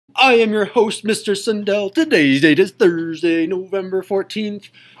I am your host, Mr. Sundell. Today's date is Thursday, November 14th.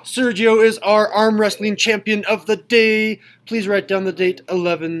 Sergio is our arm wrestling champion of the day. Please write down the date,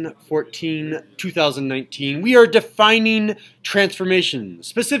 11/14/2019. We are defining transformations.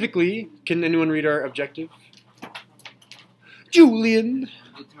 Specifically, can anyone read our objective? Julian.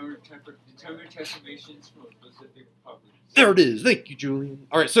 Determine transformations from specific properties. There it is. Thank you, Julian.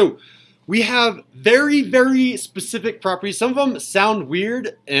 All right, so we have very, very specific properties. Some of them sound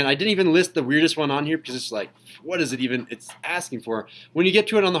weird, and I didn't even list the weirdest one on here because it's like, what is it even it's asking for? When you get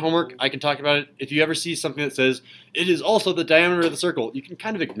to it on the homework, I can talk about it. If you ever see something that says, it is also the diameter of the circle, you can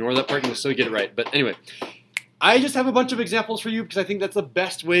kind of ignore that part and still get it right. But anyway, I just have a bunch of examples for you because I think that's the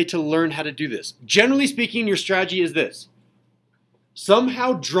best way to learn how to do this. Generally speaking, your strategy is this.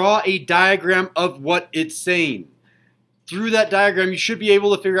 Somehow draw a diagram of what it's saying. Through that diagram, you should be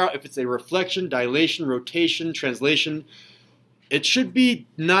able to figure out if it's a reflection, dilation, rotation, translation. It should be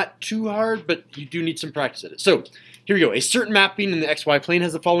not too hard, but you do need some practice at it. So here we go. A certain mapping in the xy plane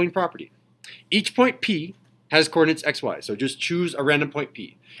has the following property. Each point P has coordinates xy, so just choose a random point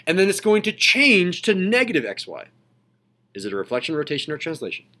P. And then it's going to change to negative xy. Is it a reflection, rotation, or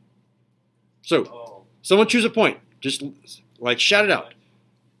translation? So someone choose a point. Just like shout it out.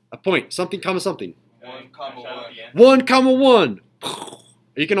 A point, something, comma, something. 1, 1, 1.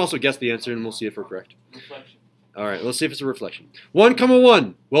 You can also guess the answer and we'll see if we're correct. Reflection. All right, let's see if it's a reflection. 1,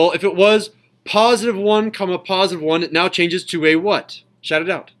 1. Well, if it was positive 1, positive 1, it now changes to a what? Shout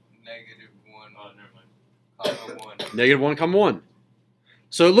it out. Negative 1. Oh, never mind. Comma 1. Negative 1, 1.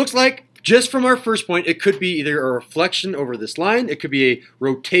 So it looks like, just from our first point, it could be either a reflection over this line, it could be a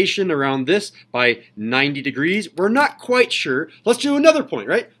rotation around this by 90 degrees. We're not quite sure. Let's do another point,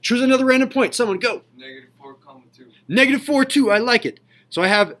 right? Choose another random point. Someone go. Negative 4, 2. Negative 4, 2. I like it. So I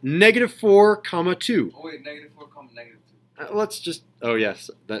have negative 4, 2. Oh, wait, negative 4, negative 2. Let's just, oh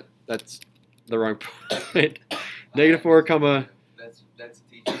yes, that's the wrong point. Negative 4, That's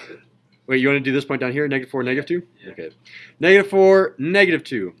teaching. wait, you want to do this point down here? Negative 4, negative 2? Yeah. Okay. Negative 4, negative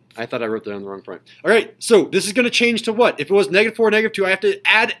 2. I thought I wrote that on the wrong point. All right, so this is going to change to what? If it was negative 4, negative 2, I have to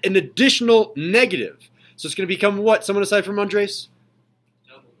add an additional negative. So it's going to become what? Someone aside from Andres?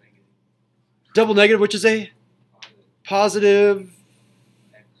 Double negative. Double negative, which is a Positive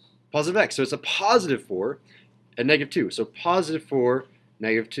positive x. So it's a positive 4 and negative 2. So positive 4,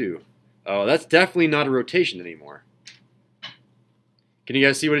 negative 2. Oh, that's definitely not a rotation anymore. Can you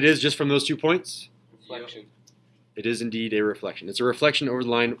guys see what it is just from those 2 points? Reflection. It is indeed a reflection. It's a reflection over the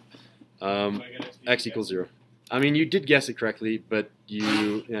line x equals 0. I mean, you did guess it correctly, but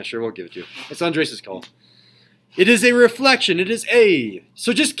yeah, sure, we'll give it to you. It's Andres' call. It is a reflection. It is A.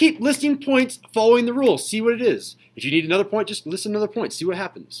 So just keep listing points following the rule. See what it is. If you need another point, just list another point. See what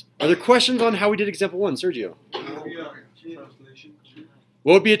happens. Are there questions on how we did example 1, Sergio?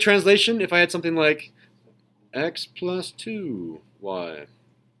 What would be a translation if I had something like x plus 2y?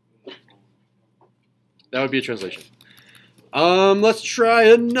 That would be a translation. Let's try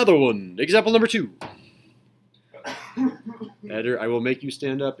another one. Example number 2. Eder, I will make you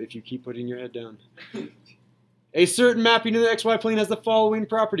stand up if you keep putting your head down. A certain mapping in the xy plane has the following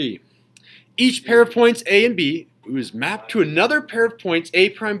property. Each pair of points A and B is mapped to another pair of points A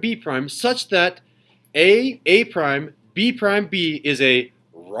prime, B prime, such that A prime, B is a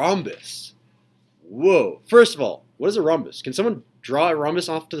rhombus. Whoa. First of all, what is a rhombus? Can someone draw a rhombus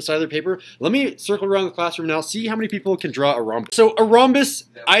off to the side of their paper? Let me circle around the classroom now, see how many people can draw a rhombus. So a rhombus,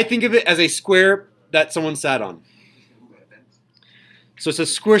 I think of it as a square that someone sat on. So it's a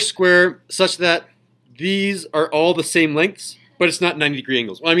square such that these are all the same lengths, but it's not 90-degree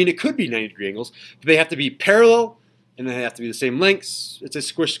angles. Well, I mean, it could be 90-degree angles, but they have to be parallel, and they have to be the same lengths. It's a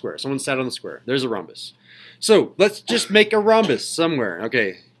square. Someone sat on the square. There's a rhombus. So let's just make a rhombus somewhere.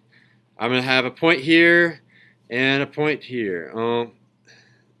 Okay, I'm going to have a point here and a point here.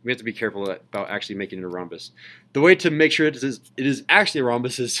 We have to be careful about actually making it a rhombus. The way to make sure it is actually a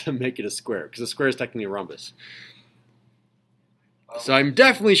rhombus is to make it a square, because a square is technically a rhombus. So I'm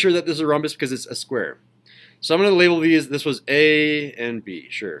definitely sure that this is a rhombus because it's a square. So I'm going to label these, this was A and B,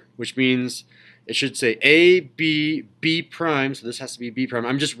 sure. Which means it should say A, B, B prime, so this has to be B prime.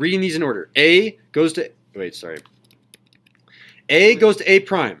 I'm just reading these in order. A goes to, wait, sorry. A goes to A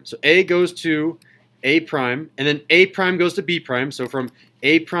prime, so A goes to A prime, and then A prime goes to B prime, so from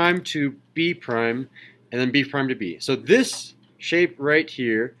A prime to B prime, and then B prime to B. So this shape right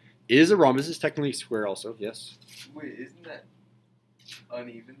here is a rhombus. It's technically a square also, yes? Wait, isn't that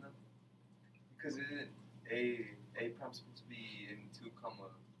uneven though? Because isn't A prime supposed to be in 2,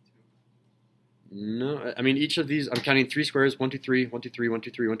 2? No, I mean each of these, I'm counting 3 squares, 1, 2, 3, 1, 2, 3, 1,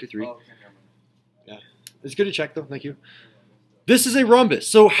 2, 3, 1, 2, 3. Oh, okay, never mind. Yeah. It's good to check though, thank you. This is a rhombus.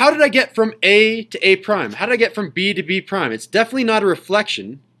 So how did I get from A to A prime? How did I get from B to B prime? It's definitely not a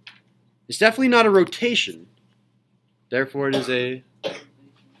reflection. It's definitely not a rotation. Therefore, it is a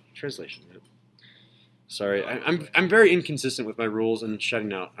translation. Sorry, I'm very inconsistent with my rules and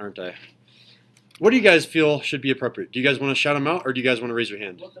shouting out, aren't I? What do you guys feel should be appropriate? Do you guys want to shout them out, or do you guys want to raise your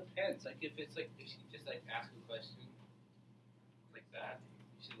hand? Well, it depends. Like if it's like if you just like ask a question like that,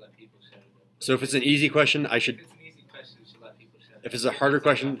 you should let people shout it out. So if it's an easy question, I should. If it's an easy question, you should let people shout it out. If it's a harder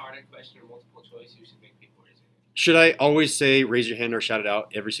question, a harder question or multiple choice, you should make people raise their hand. Should I always say raise your hand or shout it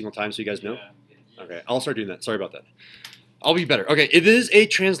out every single time so you guys know? Yeah. Okay, I'll start doing that. Sorry about that. I'll be better. Okay, it is a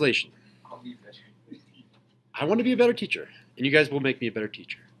translation. I'll be better. I want to be a better teacher, and you guys will make me a better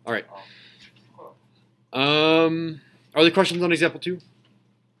teacher. All right. Are there questions on example 2?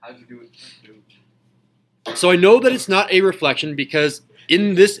 How'd you do it? So I know that it's not a reflection because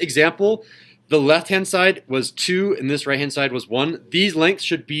in this example, the left-hand side was 2 and this right-hand side was 1. These lengths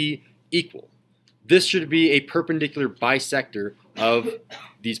should be equal. This should be a perpendicular bisector of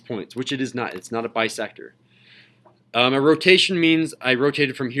these points, which it is not. It's not a bisector. A rotation means I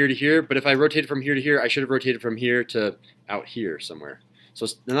rotated from here to here, but if I rotated from here to here, I should have rotated from here to out here somewhere. So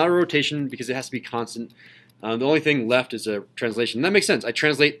it's not a rotation because it has to be constant. The only thing left is a translation. And that makes sense. I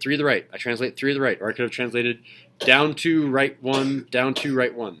translate 3 to the right. I translate 3 to the right. Or I could have translated down 2, right 1, down 2,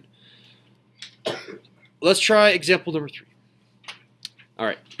 right 1. Let's try example number 3. All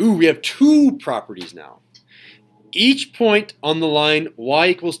right. Ooh, we have 2 properties now. Each point on the line y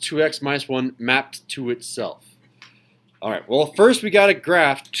equals 2x minus 1 mapped to itself. All right. Well, first we got to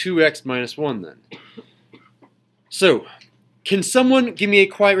graph 2x minus 1 then. So, can someone give me a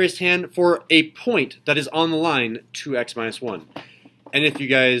quiet raised hand for a point that is on the line 2x minus 1? And if you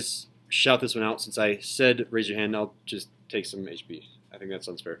guys shout this one out, since I said raise your hand, I'll just take some HP. I think that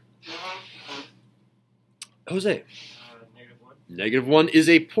sounds fair. Jose. Negative 1 is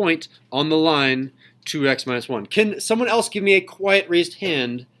a point on the line 2x minus 1. Can someone else give me a quiet raised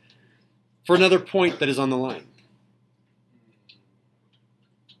hand for another point that is on the line?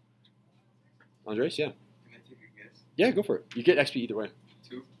 Andres, yeah. Yeah, go for it. You get XP either way.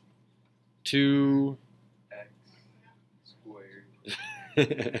 2 x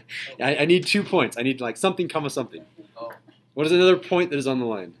squared. I need 2 points. I need like something comma something. Oh. What is another point that is on the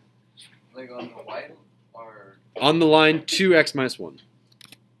line? Like on the white or on the line 2x minus 1.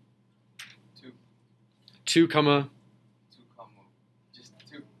 2. 2 comma. 2 comma. Just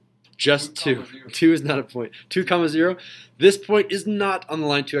 2. Just 2. 2 is not a point. 2 comma 0. This point is not on the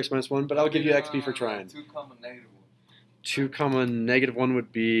line 2x minus 1, but I'll give you XP for trying. 2 comma negative 1. 2 comma negative 1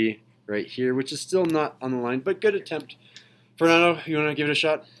 would be right here, which is still not on the line, but good attempt. Fernando, you want to give it a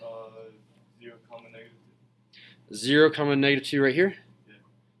shot? 0 comma negative 2. 0 comma negative 2 right here? Yeah.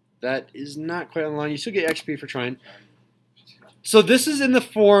 That is not quite on the line. You still get XP for trying. So this is in the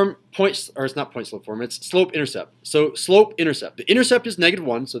form or it's not point slope form, it's slope intercept. So slope intercept. The intercept is negative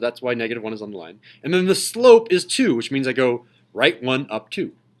 1, so that's why negative 1 is on the line. And then the slope is 2, which means I go right 1 up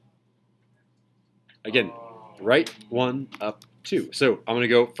 2. Again. Right 1 up 2. So I'm going to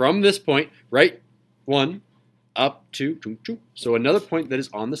go from this point, right 1 up 2, 2, 2. So another point that is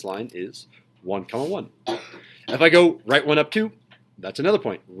on this line is 1 comma 1. If I go right 1 up 2, that's another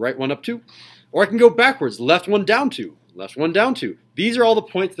point, right 1 up 2. Or I can go backwards, left 1 down 2, left 1 down 2. These are all the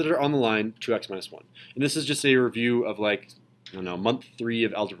points that are on the line 2x minus 1. And this is just a review of like, I don't know, month 3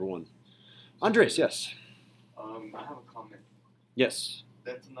 of Algebra 1. Andres, yes. I have a comment. Yes.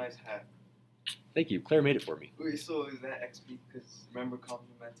 That's a nice hat. Thank you. Claire made it for me. Wait, so is that XP? Because remember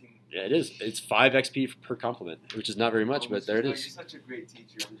complimenting? Yeah, it is. It's 5 XP per compliment, which is not very much, but there it is. You're such a great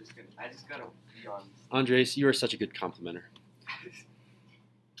teacher. I just gotta be honest. Andres, you are such a good complimenter.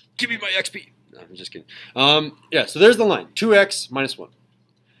 Give me my XP. No, I'm just kidding. Yeah, so there's the line. 2x minus 1.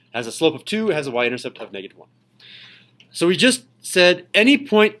 Has a slope of 2. It has a y-intercept of negative 1. So we just said any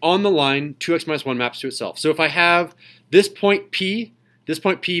point on the line 2x minus 1 maps to itself. So if I have this point P, this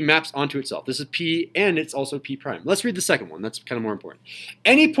point P maps onto itself. This is P, and it's also P prime. Let's read the second one. That's kind of more important.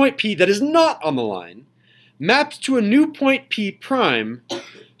 Any point P that is not on the line maps to a new point P prime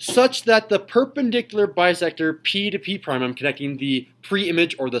such that the perpendicular bisector P to P prime, I'm connecting the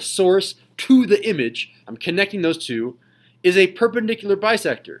pre-image or the source to the image, I'm connecting those two, is a perpendicular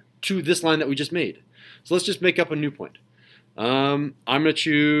bisector to this line that we just made. So let's just make up a new point. I'm going to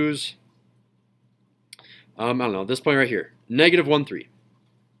choose, I don't know, this point right here, negative 1, 3.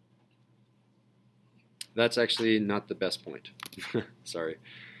 That's actually not the best point. Sorry.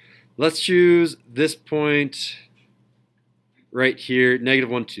 Let's choose this point right here, negative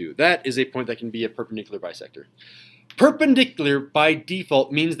 1, 2. That is a point that can be a perpendicular bisector. Perpendicular by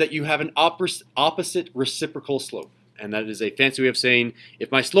default means that you have an opposite reciprocal slope. and that is a fancy way of saying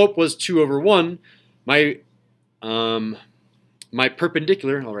if my slope was 2 over 1, my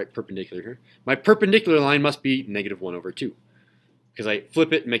perpendicular, I'll write perpendicular here, my perpendicular line must be negative 1 over 2, because I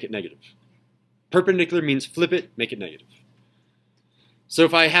flip it and make it negative. Perpendicular means flip it, make it negative. So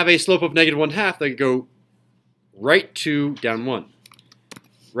if I have a slope of negative 1/2, I could go right 2, down 1.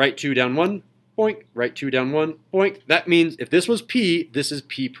 Right 2, down 1, boink. Right 2, down 1, boink. That means if this was P, this is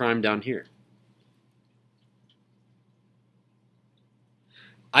P prime down here.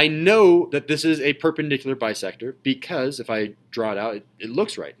 I know that this is a perpendicular bisector because if I draw it out, it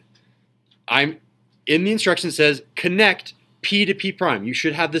looks right. In the instructions it says connect P to P prime. You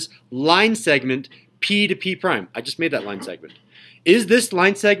should have this line segment P to P prime. I just made that line segment. Is this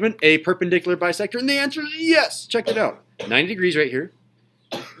line segment a perpendicular bisector? And the answer is yes. Check it out. 90 degrees right here.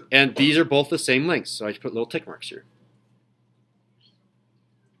 And these are both the same length, so I just put little tick marks here.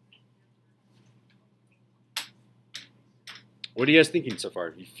 What are you guys thinking so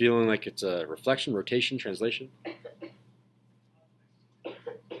far? You feeling like it's a reflection, rotation, translation?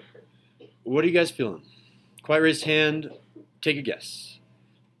 What are you guys feeling? Quiet raised hand, take a guess.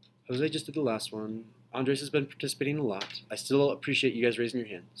 Jose just did the last one. Andres has been participating a lot. I still appreciate you guys raising your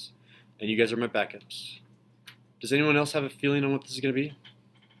hands. And you guys are my backups. Does anyone else have a feeling on what this is going to be?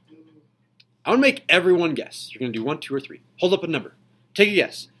 I want to make everyone guess. You're going to do 1, 2, or 3. Hold up a number. Take a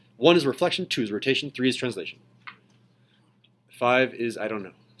guess. 1 is reflection, 2 is rotation, 3 is translation. 5 is I don't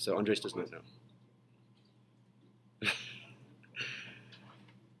know. So Andres does not know.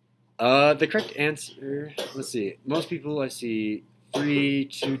 The correct answer, let's see. Most people I see 3,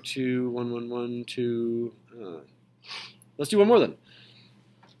 2, 2, 1, 1, 1, 2. Let's do one more then.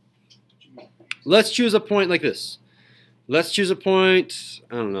 Let's choose a point like this. Let's choose a point,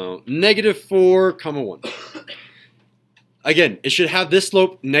 I don't know, -4, 1. Again, it should have this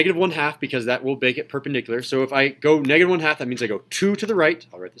slope -1/2 because that will make it perpendicular. So if I go -1/2, that means I go 2 to the right.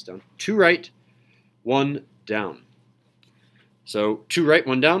 I'll write this down. 2 right, 1 down. So 2 right,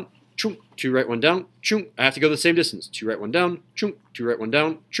 1 down, chunk. 2 right, 1 down, chunk. I have to go the same distance. 2 right, 1 down, chunk. 2 right, 1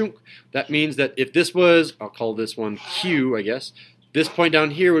 down, chunk. That means that if this was, I'll call this one Q, I guess, this point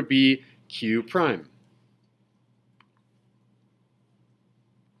down here would be Q prime.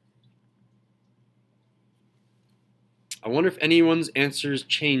 I wonder if anyone's answers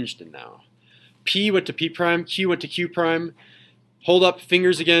changed now. P went to P prime, Q went to Q prime. Hold up,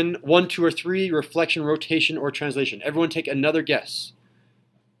 fingers again. 1, 2, or 3, reflection, rotation, or translation. Everyone take another guess.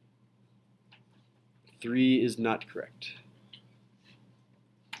 3 is not correct.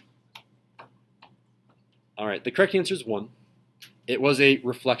 All right, the correct answer is 1. It was a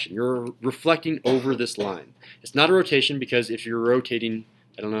reflection. You're reflecting over this line. It's not a rotation because if you're rotating,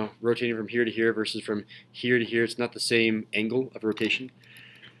 I don't know, rotating from here to here versus from here to here, it's not the same angle of rotation.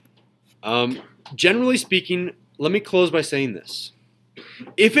 Generally speaking, let me close by saying this.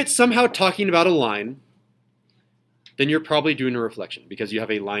 If it's somehow talking about a line, then you're probably doing a reflection because you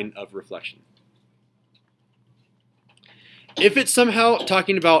have a line of reflection. If it's somehow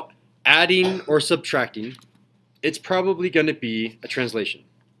talking about adding or subtracting, it's probably going to be a translation.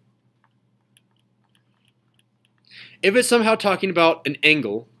 If it's somehow talking about an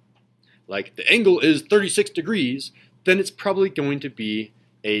angle, like the angle is 36 degrees, then it's probably going to be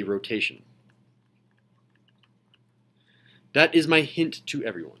a rotation. That is my hint to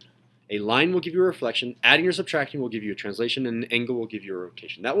everyone. A line will give you a reflection, adding or subtracting will give you a translation, and an angle will give you a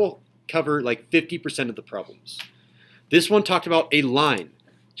rotation. That will cover like 50% of the problems. This one talked about a line.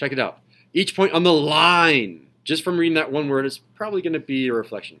 Check it out. Each point on the line, just from reading that one word, is probably going to be a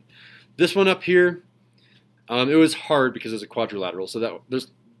reflection. This one up here, it was hard because it's a quadrilateral, so that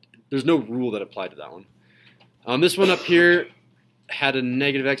there's no rule that applied to that one. This one up here had a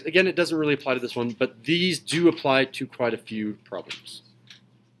negative x. Again, it doesn't really apply to this one, but these do apply to quite a few problems.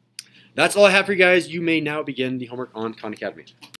 That's all I have for you guys. You may now begin the homework on Khan Academy.